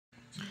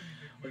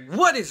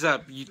What is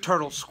up, you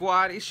turtle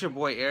squad? It's your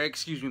boy Eric.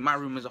 Excuse me, my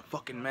room is a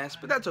fucking mess,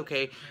 but that's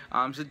okay.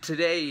 So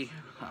today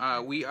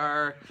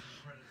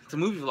it's a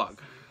movie vlog,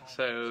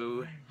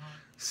 so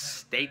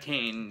stay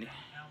tuned.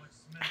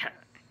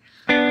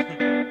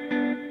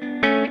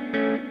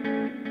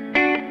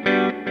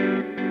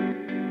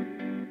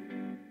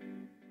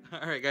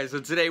 Alright guys, so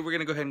today we're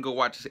gonna go ahead and go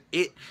watch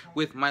it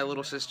with my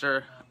little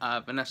sister,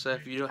 Vanessa.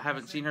 If you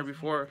haven't seen her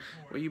before,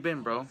 where you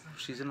been, bro?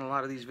 She's in a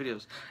lot of these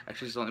videos.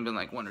 Actually, it's only been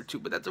like 1 or 2,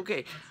 but that's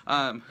okay. So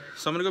I'm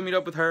gonna go meet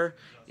up with her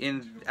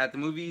at the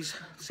movies,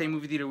 same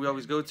movie theater we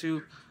always go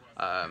to.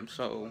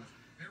 So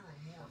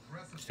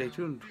stay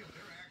tuned.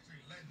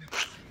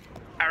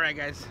 Alright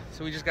guys,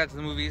 so we just got to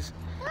the movies.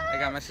 I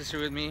got my sister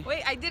with me.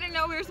 Wait, I didn't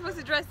know we were supposed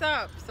to dress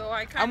up, so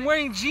I kind of... I'm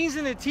wearing jeans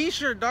and a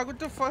t-shirt, dog. What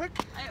the fuck?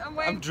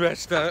 I'm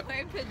dressed up. I'm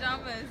wearing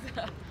pajamas.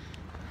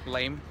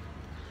 Lame.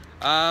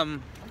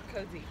 I'm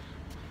cozy.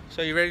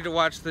 So you ready to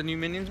watch the new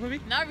Minions movie?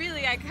 Not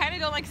really. I kind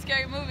of don't like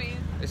scary movies.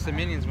 It's the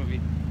Minions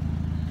movie.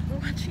 We're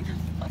watching the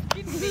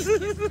fucking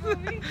Minions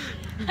movie?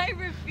 I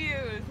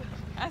refuse.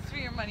 Ask for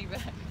your money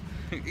back.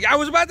 Yeah, I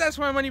was about to ask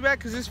for my money back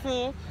because it's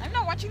full. I'm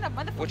not watching that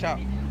motherfucking Watch out.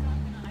 Minions.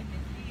 I can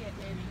see it,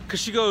 baby. Because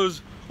she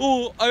goes,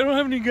 oh, I don't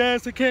have any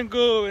gas, I can't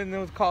go. And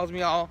then calls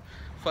me all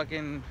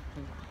fucking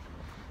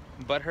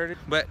butthurt.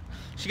 But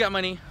she got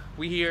money.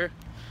 We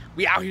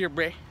out here,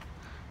 bruh.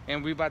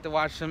 And we about to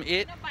watch some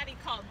It. Nobody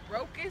called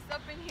Brocus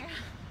up in here.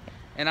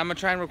 And I'm going to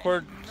try and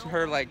record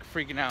her like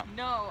freaking out.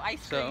 No, I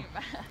scream.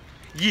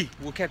 Yeah,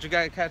 we'll catch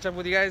up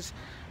with you guys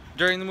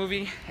during the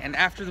movie and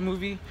after the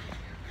movie.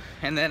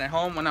 And then at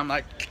home when I'm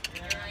like,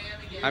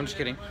 I'm just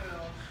kidding.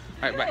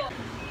 Alright, bye.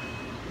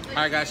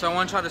 Alright guys, so I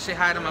want y'all to say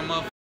hi to my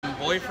motherfucking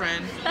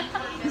boyfriend.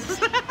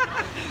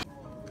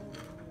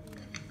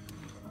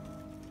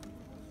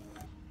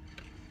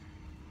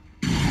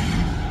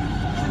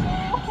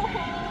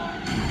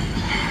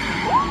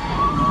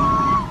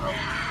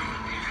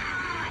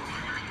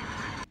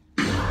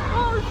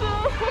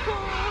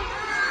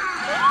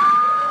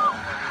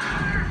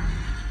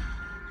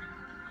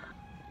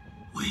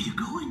 Where you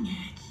going,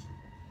 Ed?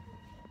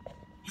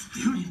 If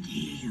you lived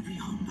here, you'd be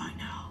home by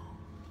now.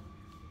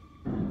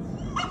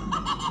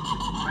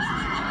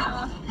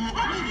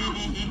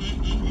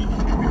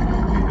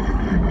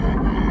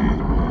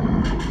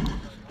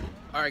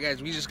 Alright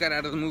guys, we just got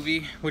out of the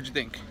movie. What'd you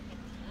think?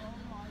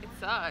 It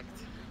sucked.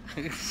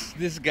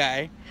 This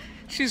guy,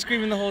 she's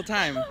screaming the whole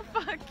time.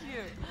 Fuck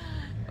you.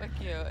 Fuck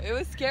you. It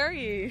was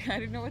scary. I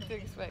didn't know what to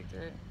expect.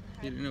 Right?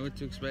 You didn't know what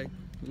to expect?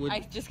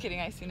 Just kidding.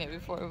 I've seen it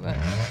before, but...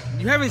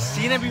 You haven't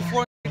seen it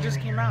before? It just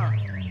came out.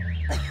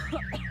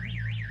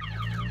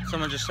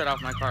 Someone just set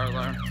off my car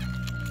alarm.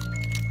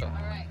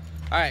 Alright.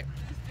 Alright.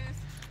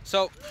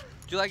 So,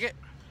 did you like it?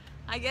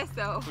 I guess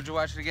so. Would you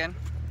watch it again?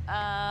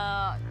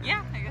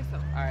 Yeah, I guess so.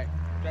 Alright.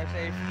 Drive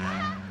safe.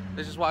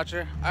 Let's just watch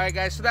her. Alright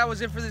guys, so that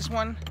was it for this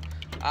one.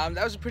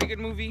 That was a pretty good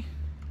movie.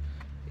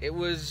 It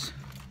wasn't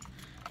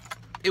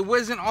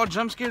all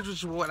jump scares, which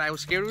is what I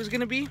was scared it was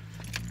gonna be.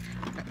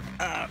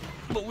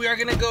 But we are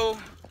gonna go,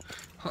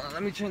 hold on,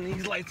 let me turn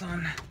these lights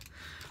on.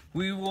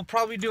 We will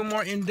probably do a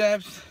more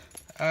in-depth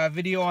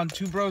video on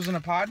Two Bros in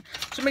a Pod.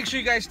 So make sure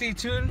you guys stay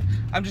tuned.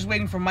 I'm just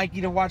waiting for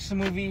Mikey to watch the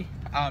movie,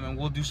 and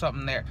we'll do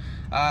something there.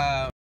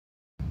 But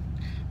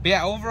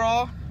yeah,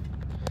 overall,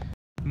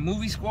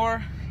 movie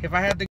score, if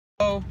I had to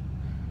go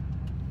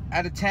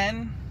out of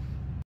 10,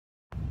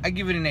 I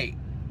give it an 8. It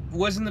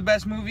wasn't the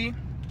best movie.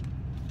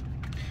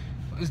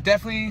 It was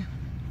definitely,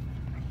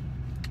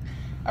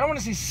 I don't want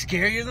to say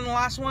scarier than the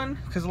last one,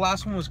 because the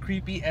last one was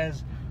creepy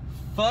as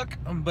fuck,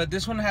 but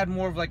this one had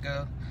more of like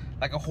a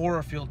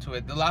horror feel to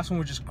it. The last one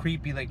was just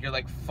creepy, like you're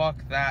like,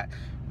 fuck that.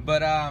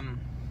 But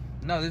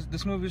no,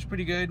 this movie was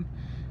pretty good.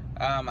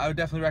 I would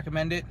definitely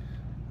recommend it.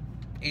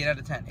 8 out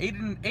of 10.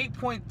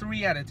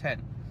 8.3 out of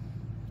 10.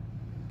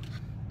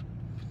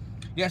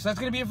 Yeah, so that's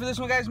gonna be it for this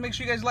one, guys. Make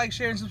sure you guys like,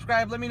 share, and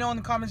subscribe. Let me know in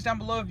the comments down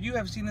below if you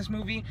have seen this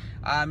movie.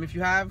 If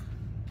you have,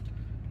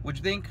 what'd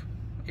you think?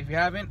 If you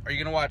haven't, are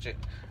you gonna watch it?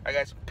 Alright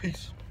guys,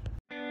 peace.